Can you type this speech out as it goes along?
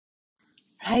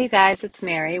Hi, you guys, it's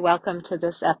Mary. Welcome to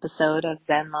this episode of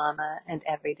Zen Mama and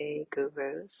Everyday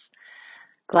Gurus.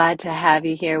 Glad to have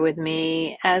you here with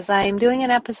me as I'm doing an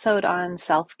episode on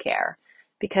self-care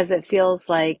because it feels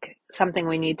like something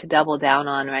we need to double down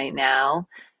on right now.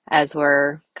 As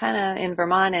we're kind of in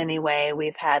Vermont anyway,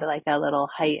 we've had like a little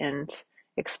heightened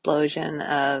explosion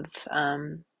of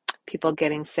people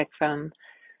getting sick from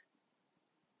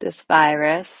this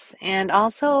virus. And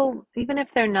also, even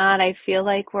if they're not, I feel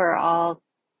like we're all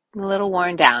a little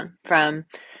worn down from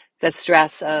the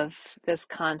stress of this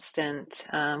constant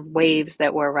waves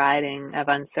that we're riding of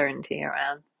uncertainty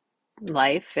around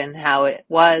life and how it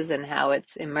was and how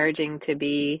it's emerging to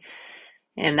be.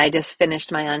 And I just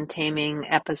finished my untaming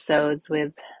episodes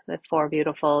with the four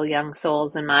beautiful young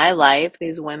souls in my life,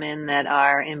 these women that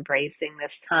are embracing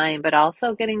this time, but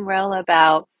also getting real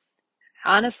about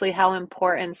honestly how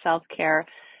important self-care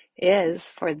is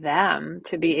for them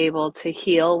to be able to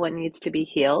heal what needs to be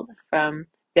healed from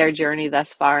their journey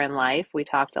thus far in life. We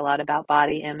talked a lot about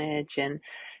body image and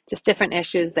just different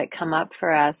issues that come up for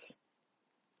us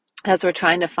as we're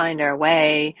trying to find our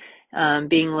way,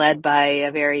 being led by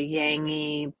a very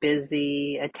yangy,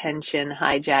 busy, attention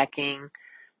hijacking,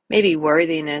 maybe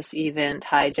worthiness even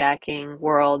hijacking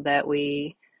world that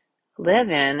we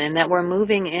live in and that we're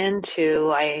moving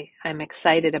into. I'm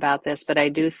excited about this, but I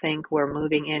do think we're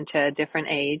moving into a different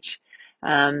age,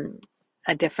 um,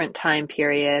 a different time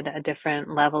period, a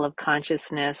different level of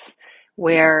consciousness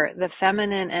where the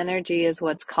feminine energy is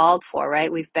what's called for,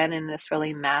 right? We've been in this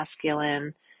really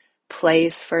masculine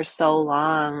place for so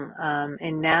long.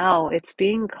 And now it's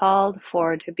being called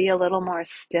for to be a little more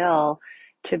still,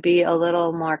 to be a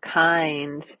little more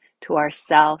kind to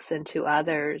ourselves and to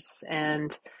others.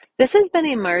 And this has been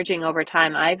emerging over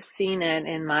time. I've seen it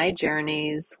in my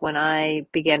journeys when I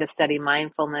began to study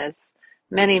mindfulness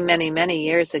many, many, many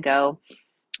years ago.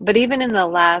 But even in the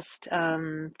last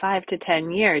 5 to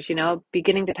 10 years,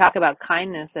 beginning to talk about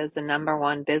kindness as the number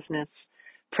one business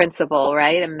principle,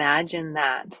 right? Imagine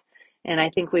that. And I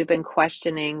think we've been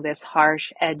questioning this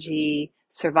harsh, edgy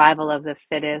survival of the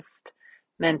fittest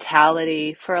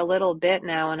mentality for a little bit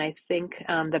now. And I think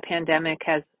the pandemic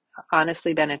has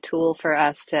honestly been a tool for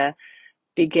us to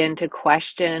begin to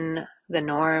question the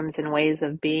norms and ways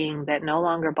of being that no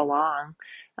longer belong,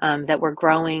 that we're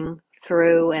growing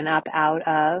through and up out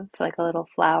of, like a little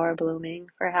flower blooming,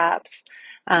 perhaps.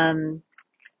 Um,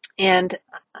 and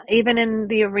even in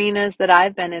the arenas that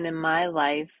I've been in my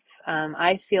life,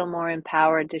 I feel more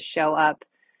empowered to show up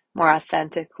more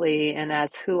authentically and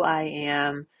as who I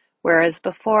am. Whereas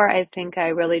before, I think I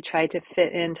really tried to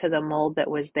fit into the mold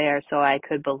that was there so I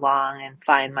could belong and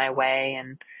find my way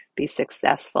and be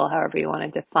successful, however you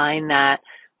want to define that,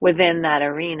 within that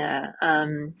arena.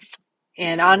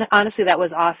 And honestly, that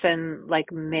was often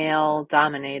like male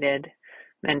dominated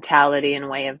mentality and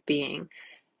way of being.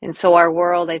 And so our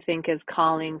world, I think, is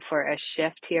calling for a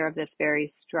shift here of this very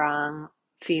strong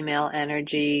female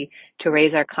energy to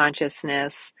raise our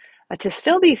consciousness, to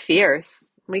still be fierce.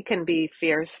 We can be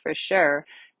fierce for sure,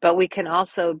 but we can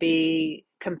also be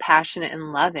compassionate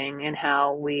and loving in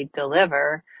how we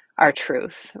deliver our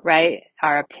truth, right?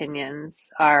 Our opinions,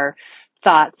 our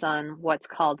thoughts on what's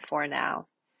called for now.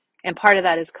 And part of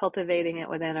that is cultivating it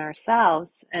within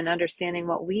ourselves and understanding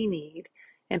what we need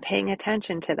and paying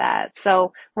attention to that.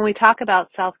 So when we talk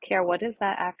about self-care, what does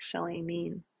that actually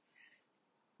mean?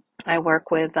 I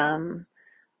work with a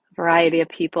variety of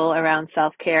people around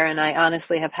self-care, and I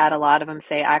honestly have had a lot of them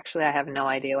say, actually, I have no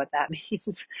idea what that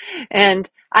means. And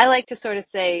I like to sort of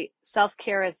say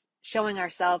self-care is showing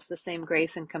ourselves the same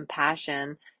grace and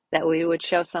compassion that we would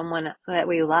show someone that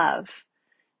we love,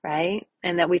 right?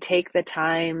 And that we take the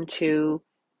time to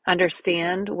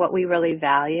understand what we really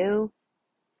value,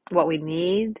 what we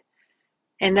need,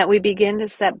 and that we begin to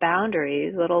set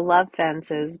boundaries, little love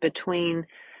fences between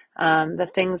the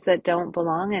things that don't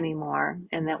belong anymore,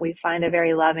 and that we find a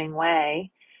very loving way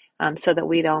so that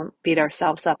we don't beat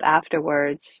ourselves up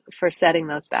afterwards for setting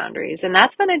those boundaries. And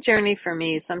that's been a journey for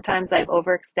me. Sometimes I've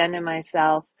overextended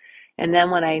myself, and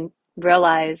then when I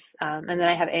realize, and then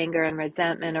I have anger and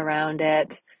resentment around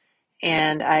it,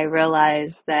 and I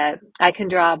realize that I can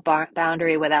draw a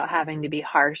boundary without having to be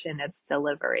harsh in its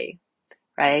delivery,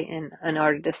 right? In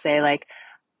order to say, like,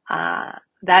 uh,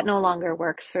 that no longer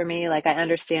works for me. Like, I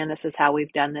understand this is how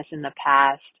we've done this in the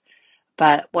past,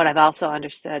 but what I've also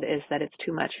understood is that it's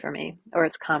too much for me, or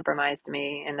it's compromised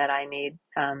me, and that I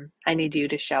need you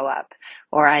to show up,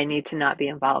 or I need to not be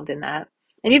involved in that.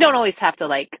 And you don't always have to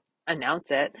like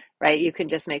announce it, right? You can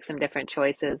just make some different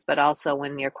choices, but also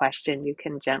when you're questioned, you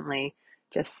can gently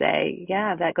just say,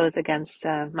 yeah, that goes against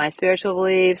my spiritual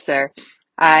beliefs, or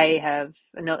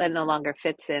it no longer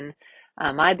fits in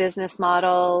my business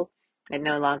model. It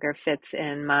no longer fits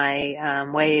in my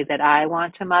way that I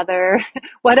want to mother,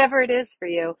 whatever it is for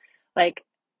you. Like,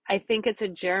 I think it's a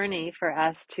journey for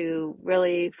us to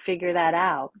really figure that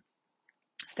out,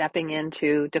 stepping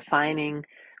into defining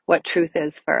what truth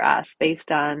is for us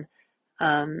based on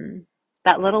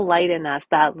that little light in us,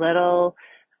 that little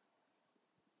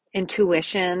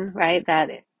intuition, right? That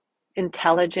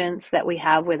intelligence that we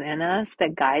have within us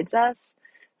that guides us.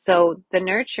 So the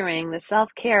nurturing, the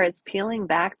self-care is peeling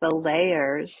back the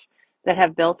layers that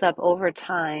have built up over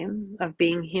time of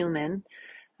being human,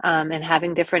 and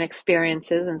having different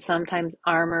experiences, and sometimes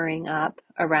armoring up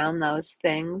around those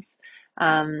things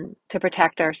to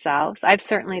protect ourselves. I've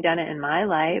certainly done it in my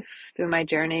life through my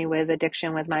journey with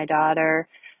addiction with my daughter.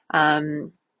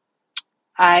 Um,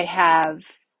 I have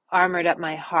armored up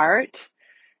my heart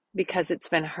because it's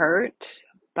been hurt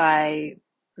by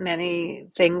many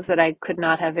things that I could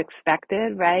not have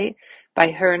expected, right? By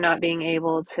her not being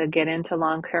able to get into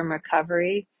long-term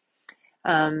recovery.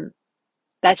 Um,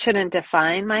 that shouldn't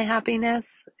define my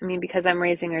happiness. I mean, because I'm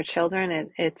raising her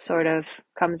children, it sort of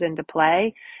comes into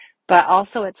play. But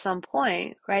also at some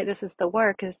point, right, this is the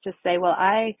work, is to say, well,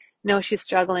 I know she's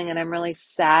struggling and I'm really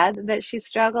sad that she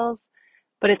struggles,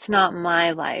 but it's not my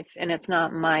life and it's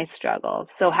not my struggle.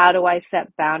 So how do I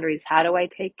set boundaries? How do I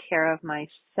take care of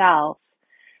myself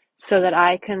so that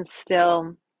I can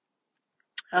still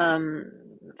um,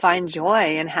 find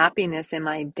joy and happiness in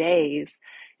my days?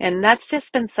 And that's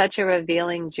just been such a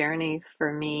revealing journey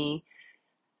for me,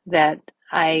 that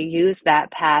I use that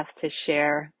path to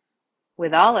share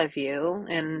with all of you.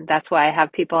 And that's why I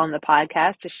have people on the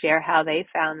podcast to share how they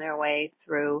found their way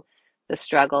through the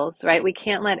struggles, right? We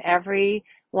can't let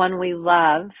everyone we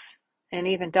love and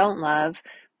even don't love,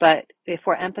 but if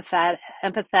we're empathetic,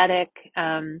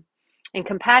 and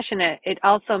compassionate, it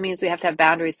also means we have to have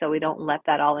boundaries so we don't let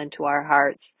that all into our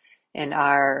hearts and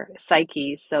our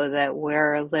psyches, so that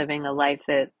we're living a life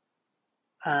that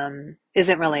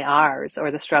isn't really ours,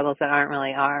 or the struggles that aren't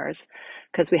really ours,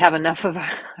 because we have enough of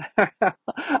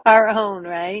our own,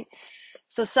 right?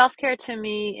 So self-care to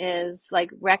me is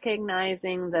like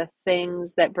recognizing the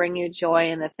things that bring you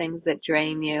joy and the things that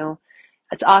drain you.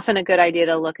 It's often a good idea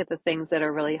to look at the things that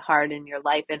are really hard in your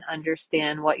life and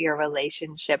understand what your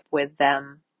relationship with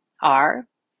them are.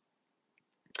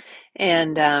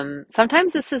 And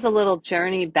sometimes this is a little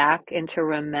journey back into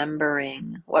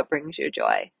remembering what brings you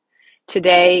joy.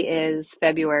 Today is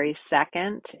February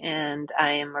 2nd, and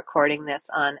I am recording this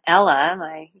on Ella,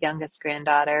 my youngest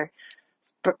granddaughter,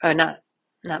 or not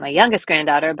my youngest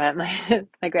granddaughter, but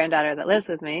my granddaughter that lives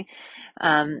with me.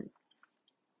 Um,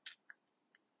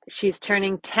 she's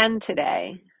turning 10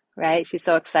 today, right? She's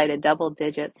so excited, double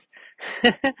digits.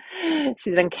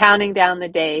 She's been counting down the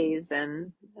days,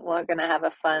 and we're going to have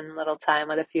a fun little time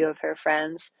with a few of her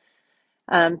friends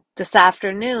this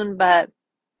afternoon. But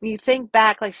you think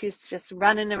back, like, she's just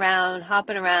running around,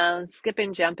 hopping around,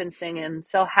 skipping, jumping, singing,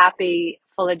 so happy,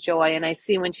 full of joy. And I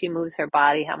see when she moves her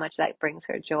body how much that brings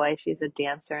her joy. She's a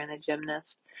dancer and a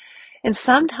gymnast. And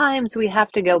sometimes we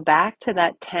have to go back to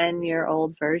that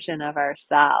 10-year-old version of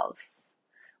ourselves,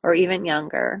 or even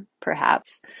younger,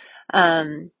 perhaps.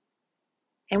 Um,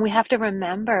 and we have to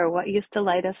remember what used to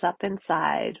light us up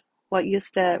inside, what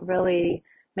used to really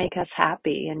make us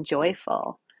happy and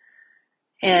joyful.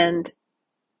 And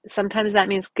sometimes that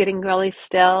means getting really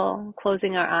still,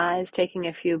 closing our eyes, taking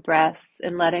a few breaths,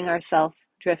 and letting ourselves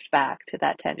drift back to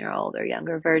that 10-year-old or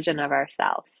younger version of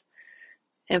ourselves.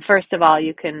 And first of all,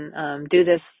 you can do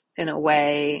this in a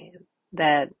way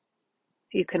that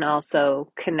you can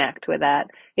also connect with that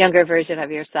younger version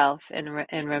of yourself, and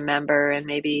remember, and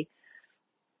maybe,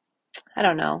 I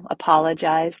don't know,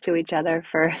 apologize to each other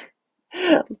for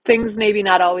things maybe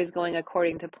not always going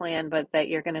according to plan, but that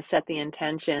you're going to set the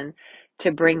intention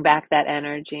to bring back that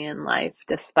energy in life,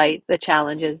 despite the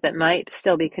challenges that might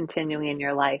still be continuing in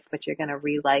your life, but you're going to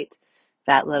relight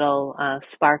that little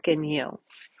spark in you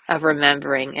of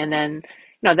remembering. And then,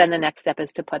 then the next step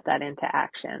is to put that into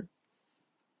action.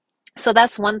 So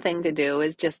that's one thing to do,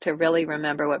 is just to really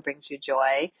remember what brings you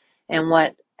joy, and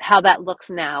how that looks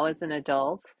now as an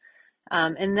adult.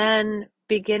 And then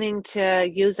beginning to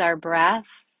use our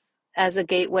breath as a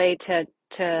gateway to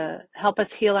help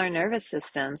us heal our nervous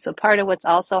system. So part of what's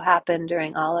also happened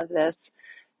during all of this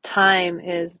time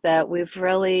is that we've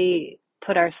really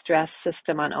put our stress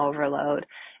system on overload,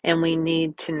 and we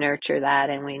need to nurture that,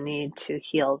 and we need to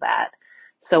heal that.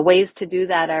 So ways to do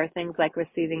that are things like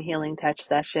receiving healing touch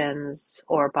sessions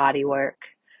or body work,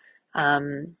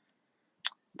 um,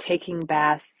 taking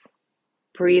baths,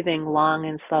 breathing long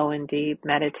and slow and deep,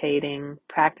 meditating,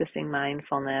 practicing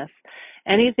mindfulness,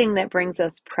 anything that brings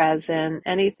us present,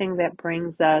 anything that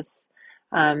brings us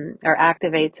or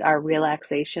activates our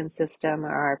relaxation system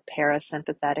or our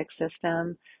parasympathetic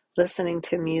system, listening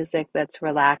to music that's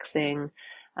relaxing.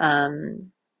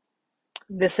 Um,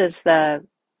 this is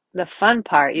the fun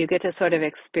part. You get to sort of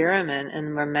experiment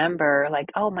and remember,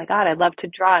 like, oh my God, I love to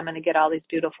draw. I'm going to get all these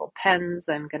beautiful pens.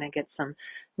 I'm going to get some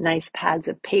nice pads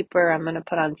of paper. I'm going to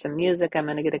put on some music. I'm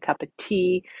going to get a cup of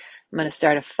tea. I'm going to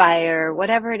start a fire.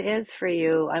 Whatever it is for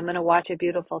you, I'm going to watch a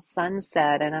beautiful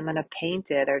sunset and I'm going to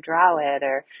paint it or draw it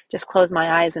or just close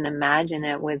my eyes and imagine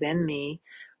it within me,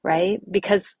 right?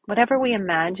 Because whatever we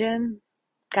imagine,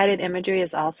 guided imagery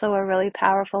is also a really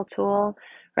powerful tool,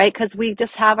 right? Because we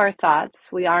just have our thoughts.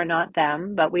 We are not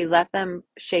them, but we let them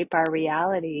shape our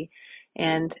reality.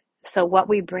 And so, what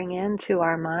we bring into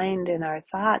our mind and our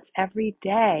thoughts every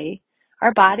day,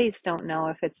 our bodies don't know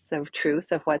if it's the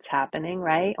truth of what's happening,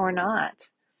 right? Or not.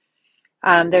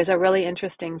 There's a really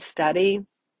interesting study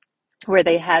where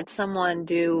they had someone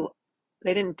do,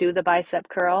 they didn't do the bicep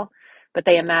curl, but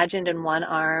they imagined in one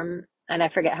arm, and I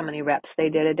forget how many reps they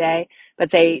did a day,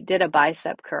 but they did a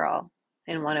bicep curl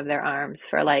in one of their arms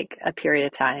for like a period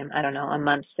of time. I don't know, a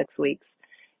month, 6 weeks.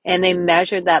 And they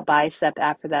measured that bicep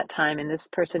after that time. And this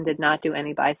person did not do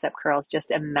any bicep curls,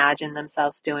 just imagined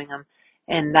themselves doing them.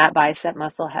 And that bicep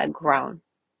muscle had grown.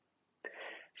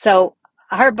 So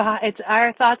our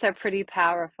thoughts are pretty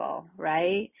powerful,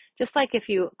 right? Just like if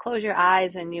you close your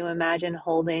eyes and you imagine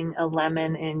holding a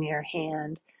lemon in your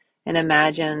hand and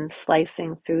imagine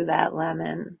slicing through that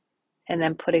lemon and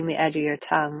then putting the edge of your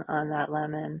tongue on that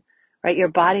lemon, right? Your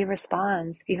body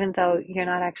responds even though you're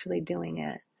not actually doing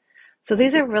it. So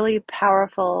these are really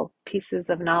powerful pieces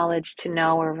of knowledge to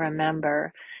know or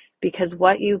remember because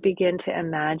what you begin to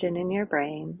imagine in your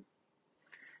brain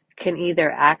can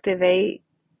either activate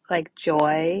like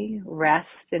joy,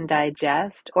 rest, and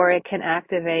digest, or it can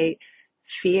activate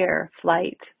fear,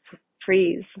 flight,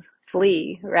 freeze,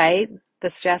 flee, right? The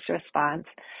stress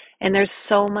response. And there's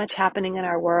so much happening in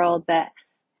our world that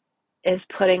is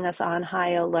putting us on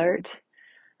high alert.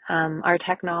 Our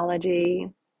technology,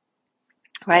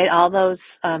 right? All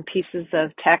those pieces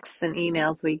of texts and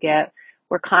emails we get,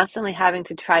 we're constantly having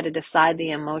to try to decide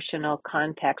the emotional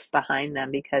context behind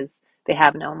them because they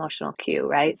have no emotional cue,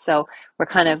 right? So we're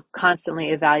kind of constantly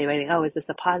evaluating, oh, is this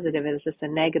a positive? Is this a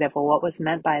negative? Well, what was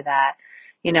meant by that?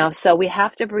 So we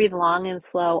have to breathe long and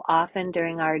slow often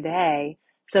during our day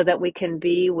so that we can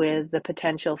be with the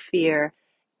potential fear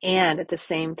and at the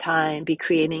same time be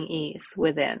creating ease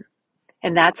within.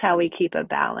 And that's how we keep a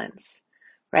balance,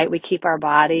 right? We keep our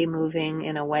body moving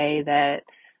in a way that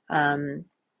um,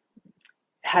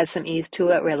 has some ease to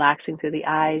it, relaxing through the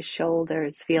eyes,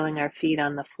 shoulders, feeling our feet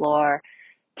on the floor,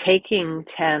 taking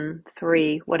 10,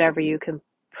 3, whatever you can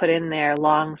put in there,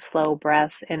 long, slow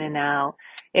breaths in and out.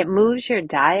 It moves your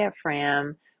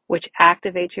diaphragm, which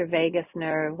activates your vagus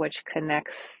nerve, which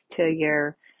connects to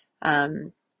your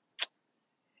um,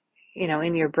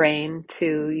 in your brain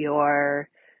to your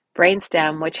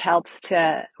brainstem, which helps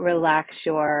to relax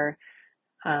your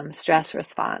stress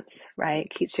response, right?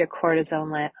 Keeps your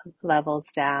cortisol levels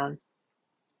down.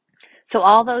 So,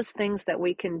 all those things that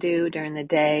we can do during the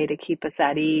day to keep us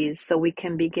at ease so we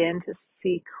can begin to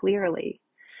see clearly.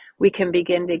 We can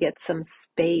begin to get some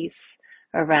space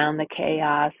around the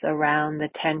chaos, around the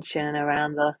tension,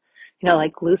 around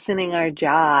like loosening our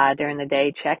jaw during the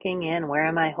day, checking in, where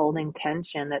am I holding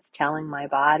tension that's telling my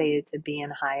body to be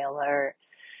in high alert.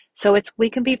 So we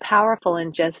can be powerful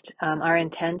in just our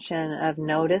intention of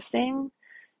noticing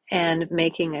and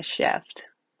making a shift,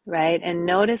 right? And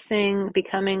noticing,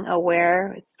 becoming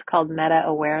aware, it's called meta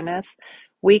awareness.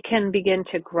 We can begin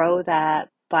to grow that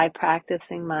by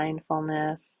practicing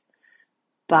mindfulness,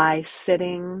 by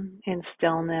sitting in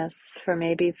stillness for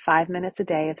maybe 5 minutes a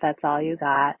day, if that's all you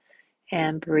got,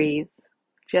 and breathe,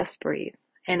 just breathe.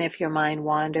 And if your mind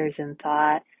wanders in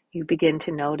thought, you begin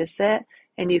to notice it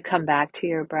and you come back to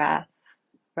your breath,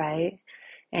 right?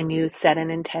 And you set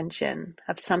an intention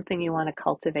of something you want to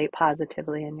cultivate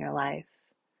positively in your life,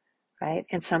 right?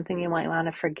 And something you might want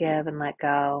to forgive and let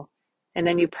go. And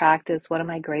then you practice, what am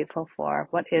I grateful for?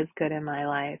 What is good in my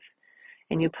life?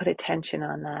 And you put attention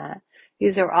on that.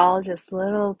 These are all just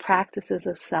little practices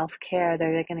of self-care that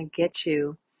are going to get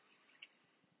you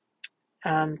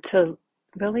to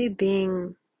really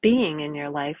being in your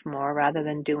life more rather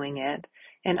than doing it,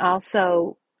 and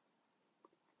also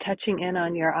touching in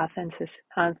on your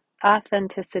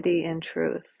authenticity and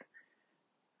truth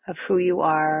of who you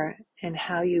are and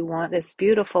how you want this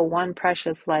beautiful one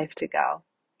precious life to go.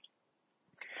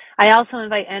 I also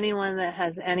invite anyone that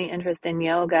has any interest in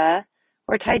yoga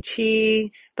or Tai Chi,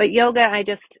 but yoga,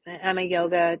 I'm a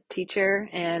yoga teacher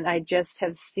and I just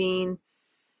have seen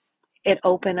it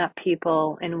open up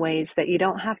people in ways that you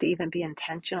don't have to even be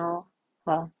intentional.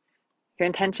 Well, your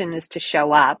intention is to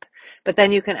show up, but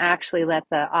then you can actually let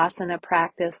the asana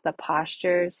practice, the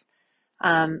postures,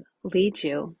 lead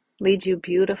you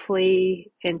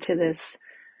beautifully into this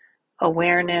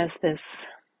awareness, this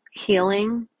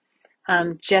healing,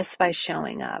 just by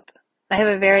showing up. I have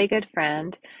a very good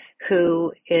friend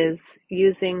who is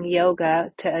using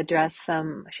yoga to address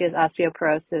she has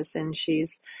osteoporosis, and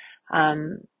she's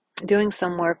um, doing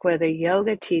some work with a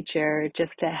yoga teacher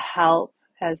just to help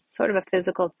as sort of a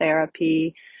physical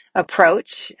therapy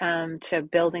approach to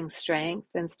building strength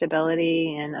and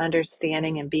stability and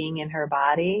understanding and being in her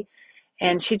body.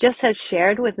 And she just has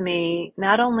shared with me,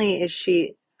 not only is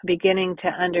she beginning to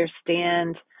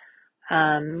understand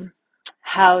um,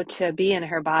 how to be in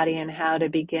her body and how to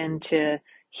begin to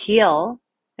heal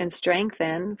and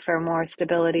strengthen for more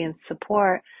stability and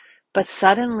support. But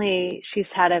suddenly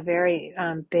she's had a very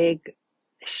big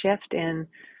shift in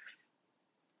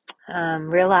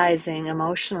realizing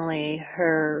emotionally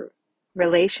her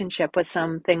relationship with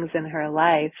some things in her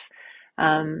life.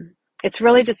 It's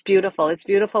really just beautiful. It's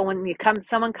beautiful when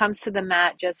someone comes to the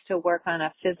mat just to work on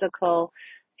a physical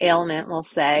ailment, we'll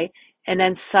say, and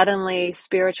then suddenly,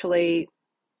 spiritually,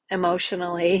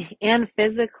 emotionally, and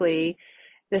physically,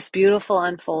 this beautiful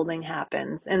unfolding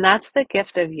happens. And that's the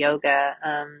gift of yoga.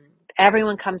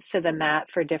 Everyone comes to the mat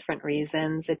for different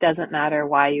reasons. It doesn't matter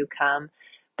why you come,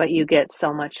 but you get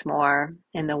so much more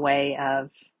in the way of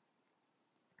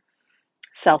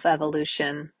self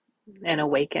evolution and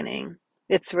awakening.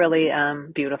 It's really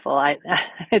beautiful.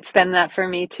 It's been that for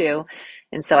me too.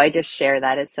 And so I just share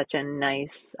that. It's such a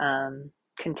nice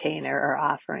container or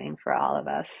offering for all of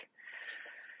us.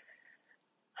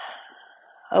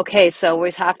 Okay, so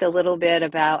we talked a little bit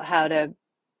about how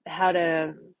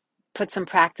to put some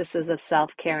practices of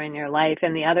self-care in your life.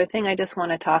 And the other thing I just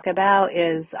want to talk about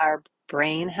is our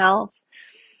brain health.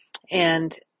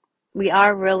 And we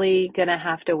are really going to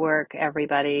have to work,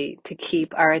 everybody, to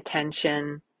keep our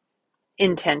attention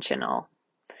intentional.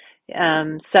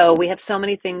 So we have so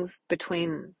many things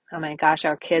between, oh my gosh,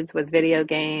 our kids with video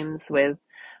games, with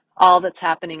all that's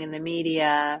happening in the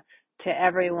media, to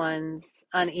everyone's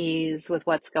unease with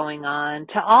what's going on,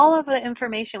 to all of the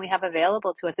information we have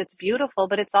available to us. It's beautiful,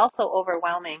 but it's also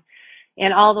overwhelming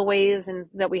in all the ways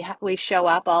that we show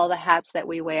up, all the hats that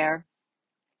we wear.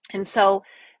 And so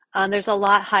there's a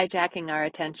lot hijacking our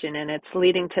attention, and it's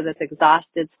leading to this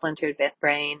exhausted, splintered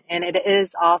brain. And it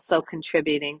is also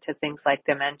contributing to things like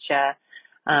dementia,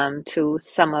 to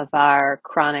some of our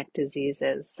chronic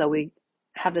diseases. So we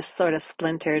have this sort of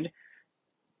splintered,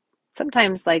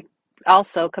 sometimes like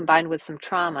also combined with some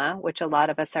trauma, which a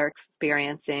lot of us are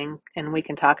experiencing. And we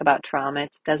can talk about trauma.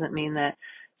 It doesn't mean that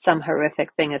some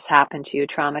horrific thing has happened to you.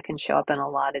 Trauma can show up in a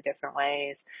lot of different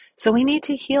ways. So we need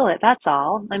to heal it. That's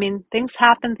all. I mean, things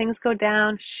happen, things go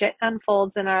down, shit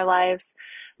unfolds in our lives.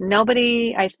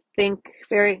 Nobody, I think,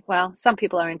 very well, some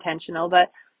people are intentional,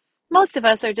 but most of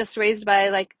us are just raised by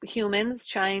like humans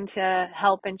trying to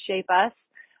help and shape us.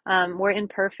 We're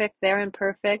imperfect, they're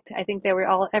imperfect. I think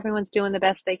everyone's doing the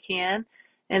best they can.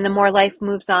 And the more life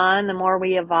moves on, the more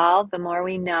we evolve, the more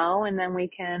we know, and then we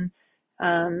can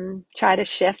try to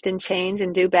shift and change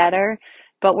and do better.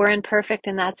 But we're imperfect,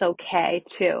 and that's okay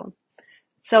too.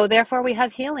 So therefore, we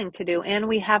have healing to do, and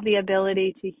we have the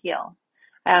ability to heal.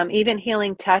 Even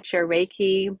healing touch or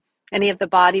Reiki, any of the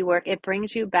body work, it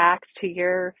brings you back to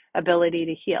your ability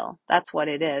to heal. That's what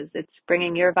it is. It's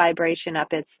bringing your vibration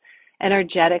up. It's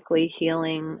energetically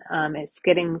healing. It's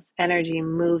getting energy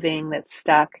moving that's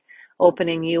stuck,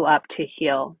 opening you up to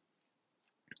heal.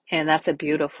 And that's a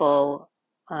beautiful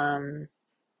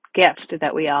gift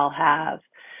that we all have.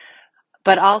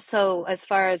 But also, as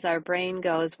far as our brain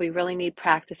goes, we really need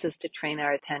practices to train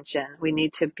our attention. We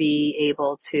need to be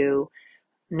able to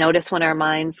notice when our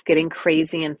mind's getting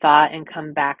crazy in thought and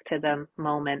come back to the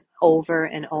moment over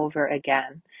and over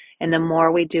again. And the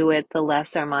more we do it, the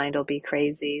less our mind will be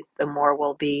crazy, the more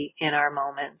we'll be in our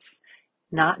moments,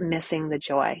 not missing the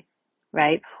joy,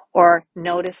 right? Or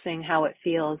noticing how it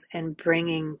feels and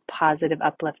bringing positive,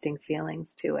 uplifting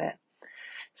feelings to it.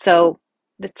 So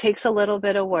it takes a little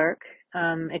bit of work.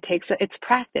 It's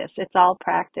practice. It's all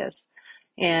practice.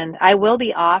 And I will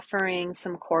be offering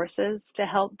some courses to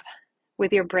help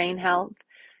with your brain health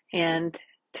and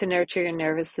to nurture your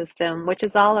nervous system, which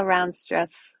is all around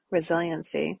stress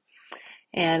resiliency.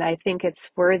 And I think it's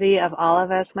worthy of all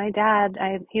of us. My dad,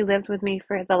 he lived with me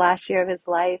for the last year of his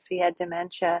life. He had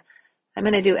dementia, I'm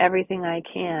going to do everything I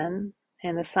can.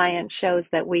 And the science shows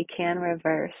that we can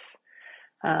reverse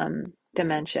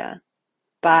dementia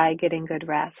by getting good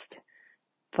rest,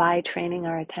 by training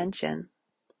our attention,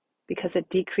 because it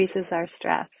decreases our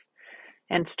stress.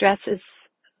 And stress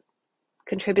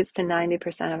contributes to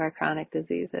 90% of our chronic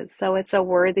diseases. So it's a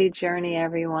worthy journey,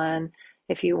 everyone,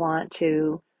 if you want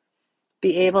to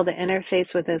be able to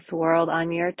interface with this world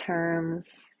on your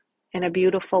terms in a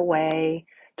beautiful way,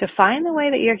 to find the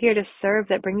way that you're here to serve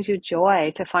that brings you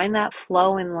joy, to find that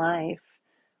flow in life,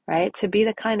 right? To be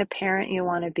the kind of parent you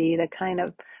want to be, the kind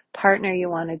of partner you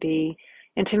want to be,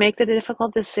 and to make the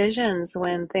difficult decisions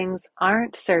when things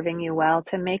aren't serving you well,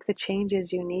 to make the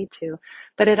changes you need to.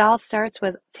 But it all starts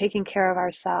with taking care of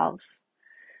ourselves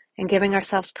and giving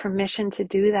ourselves permission to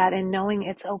do that and knowing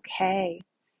it's okay.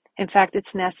 In fact,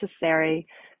 it's necessary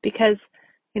because,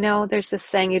 there's this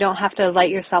saying, you don't have to light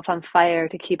yourself on fire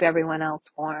to keep everyone else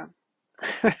warm,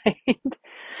 right?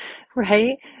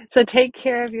 Right? So take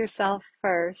care of yourself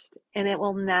first, and it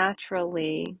will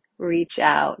naturally reach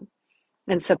out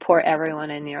and support everyone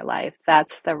in your life.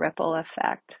 That's the ripple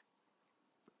effect.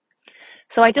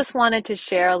 So I just wanted to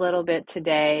share a little bit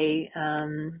today.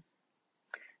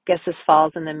 Guess this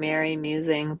falls in the merry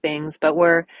musing things, but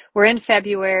we're in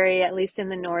February, at least in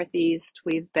the Northeast.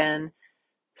 We've been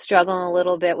struggling a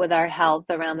little bit with our health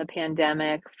around the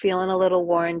pandemic, feeling a little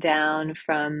worn down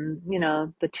from,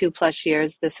 the 2+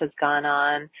 years this has gone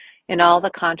on and all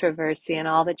the controversy and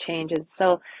all the changes.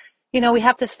 So, we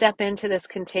have to step into this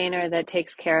container that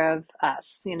takes care of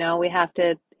us. We have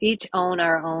to each own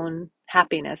our own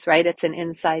happiness, right? It's an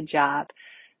inside job.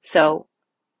 So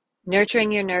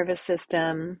nurturing your nervous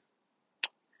system,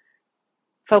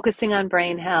 focusing on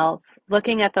brain health,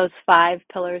 looking at those 5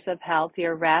 pillars of health,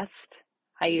 your rest.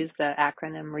 I use the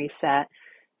acronym RESET.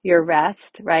 Your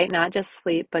rest, right? Not just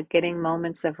sleep, but getting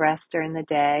moments of rest during the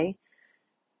day.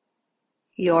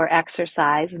 Your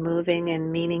exercise, moving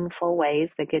in meaningful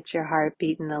ways that get your heart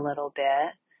beating a little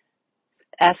bit.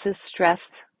 S is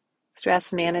stress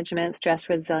management, stress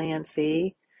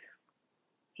resiliency.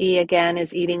 E again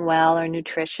is eating well or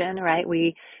nutrition, right?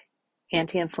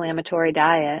 Anti-inflammatory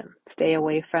diet, stay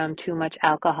away from too much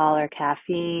alcohol or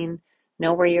caffeine,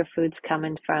 know where your food's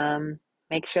coming from,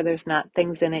 make sure there's not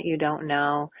things in it you don't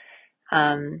know,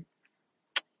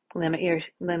 limit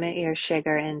your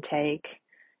sugar intake,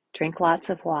 drink lots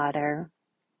of water,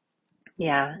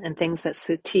 and things that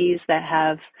suit teas that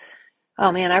have,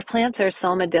 oh man, our plants are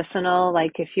so medicinal.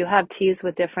 Like if you have teas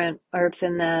with different herbs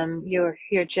in them, you're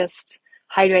just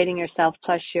hydrating yourself,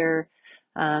 plus you're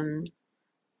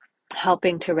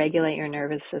helping to regulate your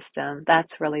nervous system.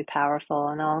 That's really powerful.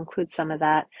 And I'll include some of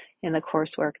that in the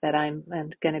coursework that I'm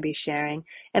going to be sharing.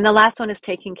 And the last one is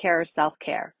taking care of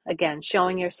self-care. Again,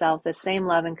 showing yourself the same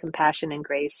love and compassion and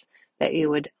grace that you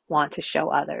would want to show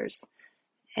others.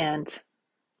 And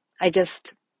I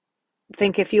just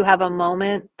think if you have a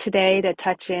moment today to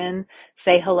touch in,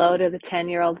 say hello to the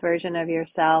 10-year-old version of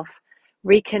yourself,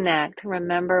 reconnect,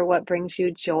 remember what brings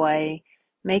you joy,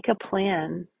 make a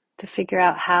plan to figure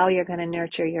out how you're going to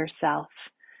nurture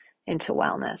yourself into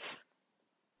wellness,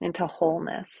 into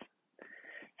wholeness.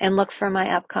 And look for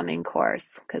my upcoming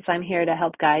course, because I'm here to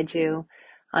help guide you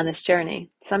on this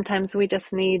journey. Sometimes we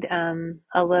just need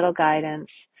a little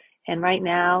guidance. And right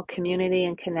now, community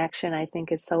and connection, I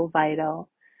think, is so vital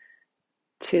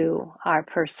to our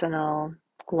personal,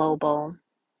 global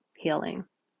healing.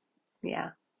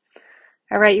 Yeah.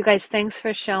 All right, you guys, thanks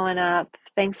for showing up.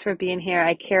 Thanks for being here.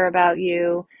 I care about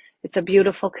you. It's a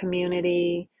beautiful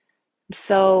community. I'm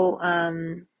so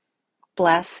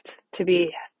blessed to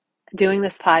be doing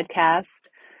this podcast.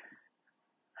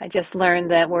 I just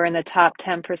learned that we're in the top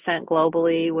 10%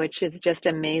 globally, which is just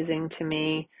amazing to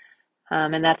me.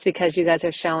 And that's because you guys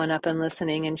are showing up and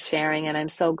listening and sharing, and I'm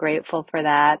so grateful for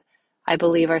that. I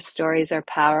believe our stories are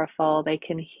powerful. They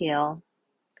can heal.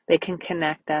 They can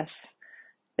connect us.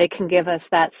 They can give us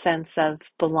that sense of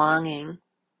belonging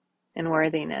and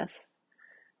worthiness.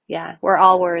 Yeah, we're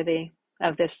all worthy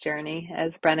of this journey.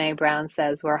 As Brené Brown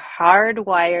says, we're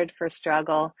hardwired for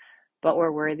struggle, but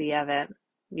we're worthy of it.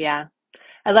 Yeah.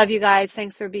 I love you guys.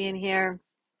 Thanks for being here.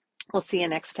 We'll see you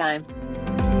next time.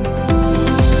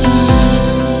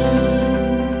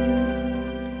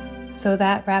 So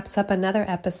that wraps up another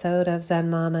episode of Zen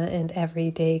Mama and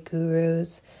Everyday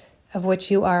Gurus, of which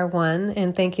you are one.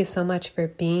 And thank you so much for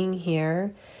being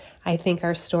here. I think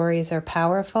our stories are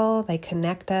powerful. They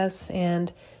connect us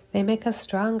and they make us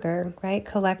stronger, right?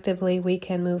 Collectively, we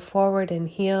can move forward and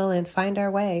heal and find our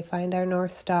way, find our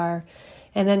North Star,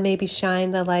 and then maybe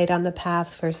shine the light on the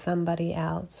path for somebody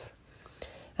else.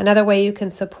 Another way you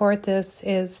can support this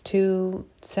is to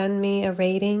send me a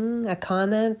rating, a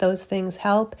comment. Those things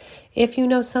help. If you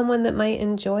know someone that might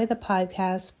enjoy the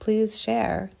podcast, please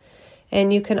share.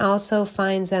 And you can also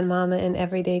find Zen Mama and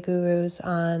Everyday Gurus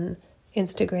on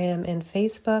Instagram and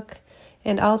Facebook.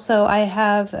 And also I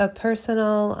have a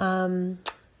personal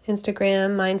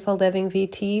Instagram, Mindful Living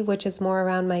VT, which is more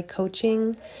around my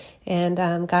coaching and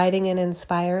guiding and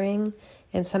inspiring,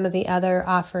 and some of the other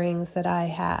offerings that I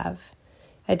have.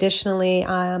 Additionally,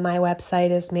 my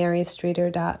website is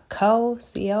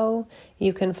marystreeter.co.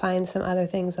 You can find some other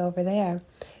things over there.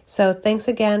 So thanks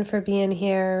again for being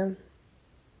here.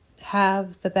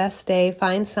 Have the best day.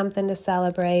 Find something to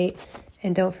celebrate.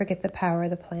 And don't forget the power of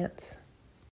the plants.